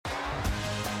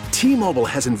T-Mobile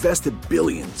has invested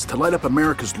billions to light up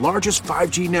America's largest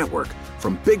 5G network,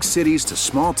 from big cities to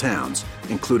small towns,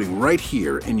 including right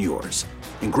here in yours.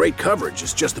 And great coverage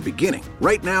is just the beginning.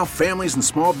 Right now, families and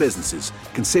small businesses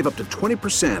can save up to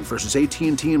 20% versus AT&T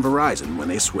and Verizon when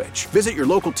they switch. Visit your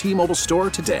local T-Mobile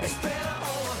store today.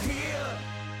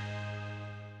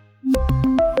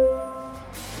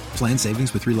 Plan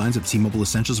savings with 3 lines of T-Mobile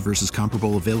Essentials versus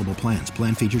comparable available plans.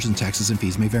 Plan features and taxes and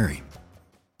fees may vary.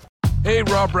 Hey,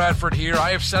 Rob Bradford here. I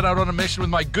have set out on a mission with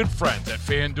my good friends at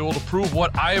FanDuel to prove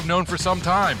what I have known for some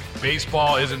time.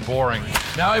 Baseball isn't boring.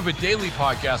 Now I have a daily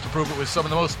podcast to prove it with some of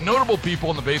the most notable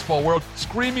people in the baseball world,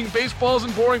 screaming baseball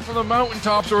isn't boring from the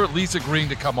mountaintops, or at least agreeing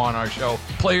to come on our show.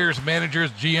 Players,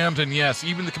 managers, GMs, and yes,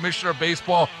 even the commissioner of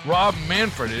baseball, Rob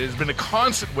Manfred. It has been a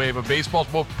constant wave of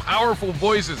baseball's most powerful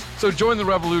voices. So join the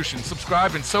revolution.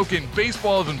 Subscribe and soak in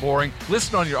Baseball Isn't Boring.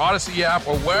 Listen on your Odyssey app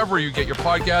or wherever you get your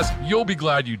podcast. You'll be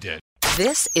glad you did.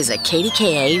 This is a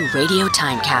KDKA radio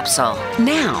time capsule.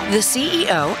 Now, the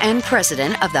CEO and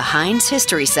president of the Heinz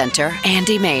History Center,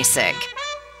 Andy Masek.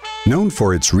 Known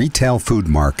for its retail food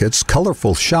markets,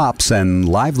 colorful shops, and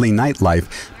lively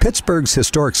nightlife, Pittsburgh's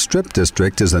historic Strip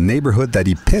District is a neighborhood that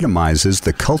epitomizes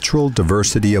the cultural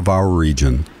diversity of our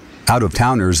region.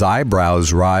 Out-of-towners'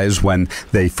 eyebrows rise when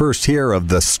they first hear of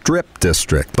the Strip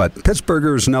District, but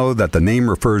Pittsburghers know that the name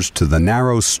refers to the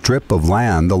narrow strip of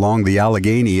land along the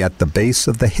Allegheny at the base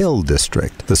of the Hill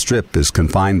District. The Strip is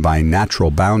confined by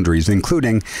natural boundaries,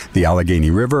 including the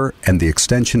Allegheny River and the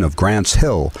extension of Grants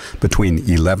Hill between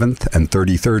 11th and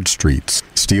 33rd Streets.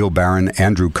 Steel Baron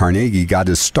Andrew Carnegie got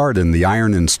his start in the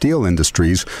iron and steel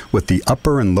industries with the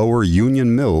Upper and Lower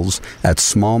Union Mills at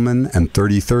Smallman and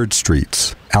 33rd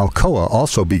Streets. Alcoa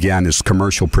also began its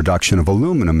commercial production of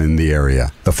aluminum in the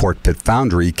area. The Fort Pitt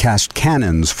Foundry cast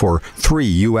cannons for 3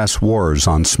 U.S. wars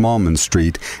on Smallman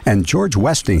Street, and George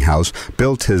Westinghouse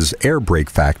built his air brake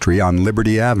factory on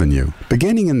Liberty Avenue.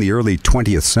 Beginning in the early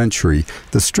 20th century,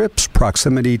 the Strip's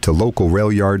proximity to local rail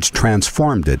yards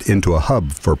transformed it into a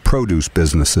hub for produce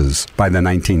businesses. By the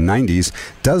 1990s,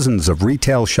 dozens of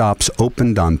retail shops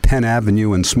opened on Penn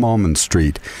Avenue and Smallman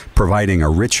Street, providing a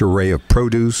rich array of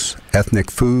produce, ethnic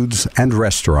foods, and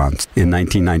restaurants. In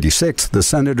 1996, the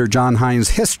Senator John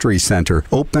Heinz History Center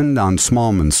opened on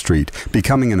Smallman Street,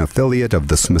 becoming an affiliate of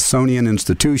the Smithsonian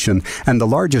Institution and the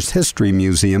largest history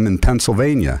museum in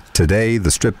Pennsylvania. Today,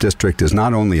 the Strip District is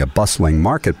not only a bustling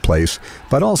marketplace,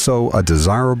 but also a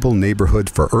desirable neighborhood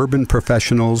for urban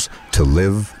professionals to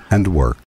live and work.